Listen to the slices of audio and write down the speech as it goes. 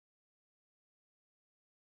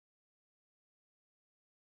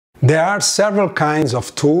There are several kinds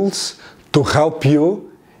of tools to help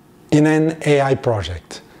you in an AI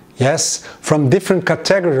project. Yes, from different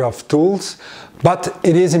categories of tools, but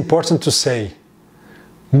it is important to say,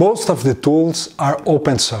 most of the tools are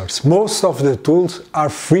open source. Most of the tools are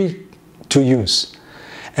free to use.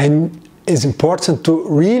 And it's important to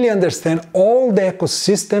really understand all the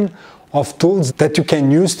ecosystem of tools that you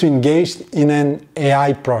can use to engage in an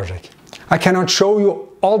AI project. I cannot show you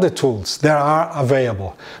all the tools that are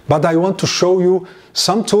available, but I want to show you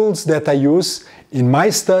some tools that I use in my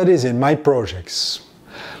studies, in my projects.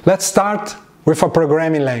 Let's start with a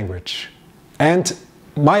programming language. And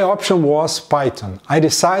my option was Python. I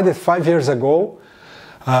decided 5 years ago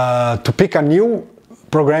to pick a new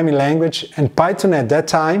programming language, and Python at that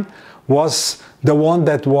time was the one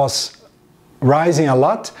that was rising a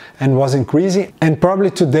lot and was increasing, and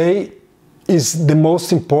probably today is the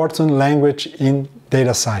most important language in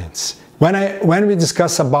data science. When we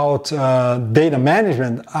discuss about data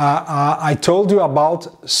management, I told you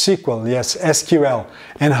about SQL, yes, SQL,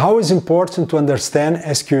 and how it's important to understand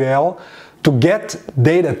SQL to get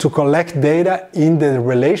data, to collect data in the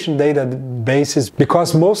relation databases,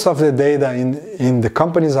 because most of the data in the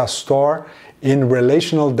companies are stored in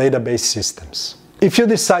relational database systems. If you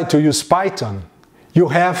decide to use Python, you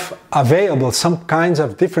have available some kinds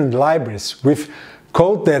of different libraries with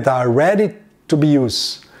code that are ready to be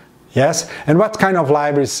used. Yes, and what kind of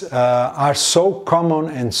libraries are so common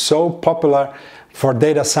and so popular for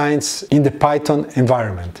data science in the Python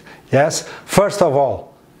environment? Yes, first of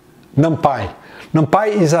all, NumPy. NumPy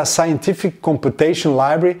is a scientific computation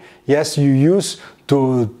library, yes, you use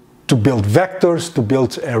to build vectors, to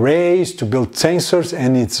build arrays, to build tensors,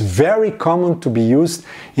 and it's very common to be used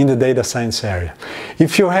in the data science area.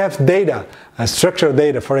 If you have data, structured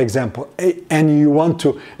data, for example, and you want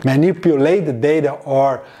to manipulate the data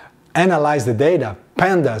or analyze the data,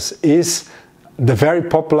 Pandas is the very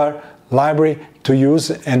popular library to use,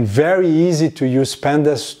 and very easy to use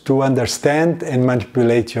Pandas to understand and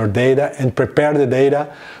manipulate your data and prepare the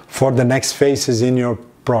data for the next phases in your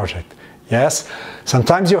project. Yes,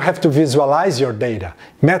 sometimes you have to visualize your data.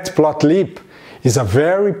 Matplotlib is a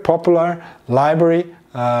very popular library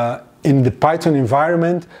in the Python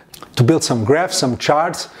environment to build some graphs, some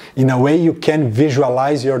charts, in a way you can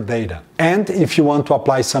visualize your data. And if you want to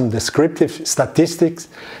apply some descriptive statistics,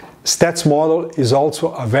 StatsModel is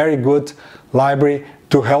also a very good library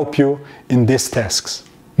to help you in these tasks.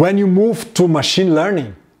 When you move to machine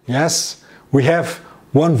learning, yes, we have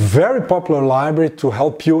one very popular library to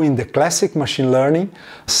help you in the classic machine learning,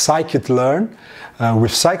 scikit-learn.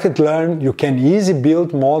 With scikit-learn, you can easily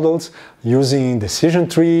build models using decision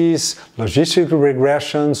trees, logistic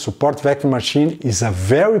regression. Support vector machine is a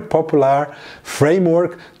very popular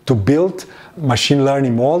framework to build machine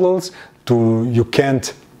learning models. You can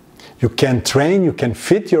train, you can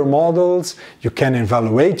fit your models, you can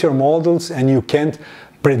evaluate your models, and you can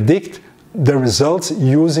predict the results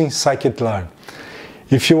using scikit-learn.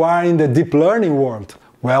 If you are in the deep learning world,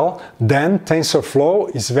 well, then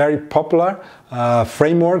TensorFlow is very popular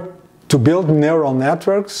framework to build neural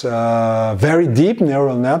networks, very deep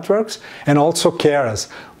neural networks, and also Keras.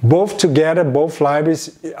 Both together, both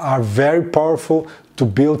libraries are very powerful to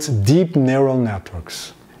build deep neural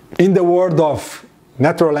networks. In the world of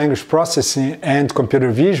natural language processing and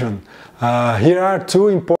computer vision, here are two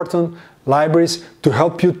important libraries to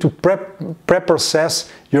help you to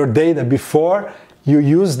pre-process your data before you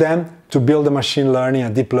use them to build a machine learning, a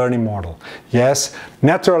deep learning model. Yes,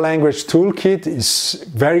 Natural Language Toolkit is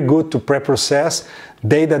very good to pre-process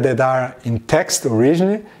data that are in text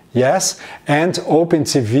originally, yes, and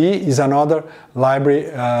OpenCV is another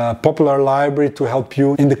library, popular library to help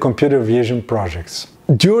you in the computer vision projects.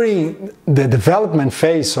 During the development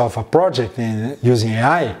phase of a project using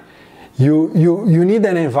AI, you need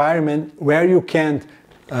an environment where you can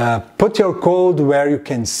put your code, where you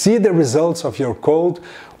can see the results of your code,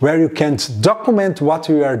 where you can document what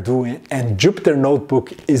you are doing, and Jupyter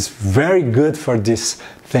Notebook is very good for this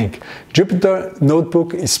thing. Jupyter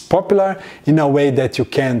Notebook is popular in a way that you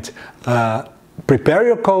can prepare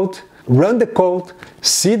your code, run the code,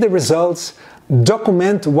 see the results,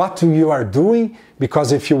 document what you are doing,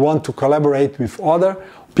 because if you want to collaborate with other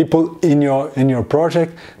people in your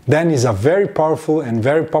project, then it's a very powerful and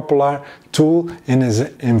very popular tool in this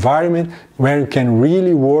environment where you can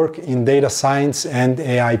really work in data science and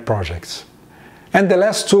AI projects. And the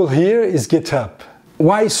last tool here is GitHub.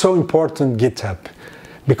 Why is so important GitHub?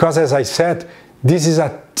 Because as I said, this is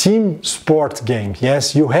a team sport game.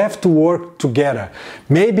 Yes, you have to work together.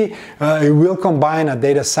 Maybe you will combine a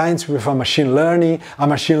data science with a machine learning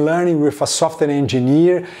with a software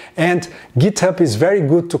engineer, and GitHub is very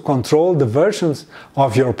good to control the versions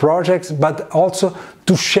of your projects, but also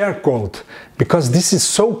to share code, because this is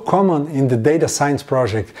so common in the data science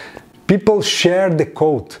project. People share the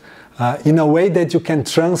code in a way that you can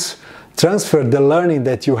transfer the learning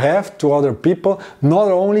that you have to other people, not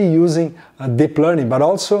only using deep learning, but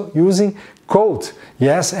also using code.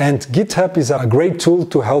 Yes, and GitHub is a great tool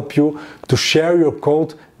to help you to share your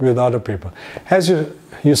code with other people. As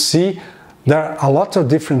you see, there are a lot of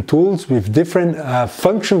different tools with different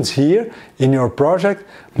functions here in your project,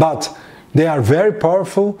 but they are very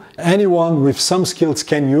powerful. Anyone with some skills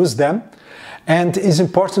can use them. And it's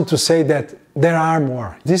important to say that there are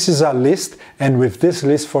more. This is a list, and with this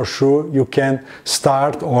list for sure you can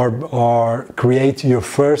start or create your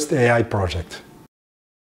first AI project.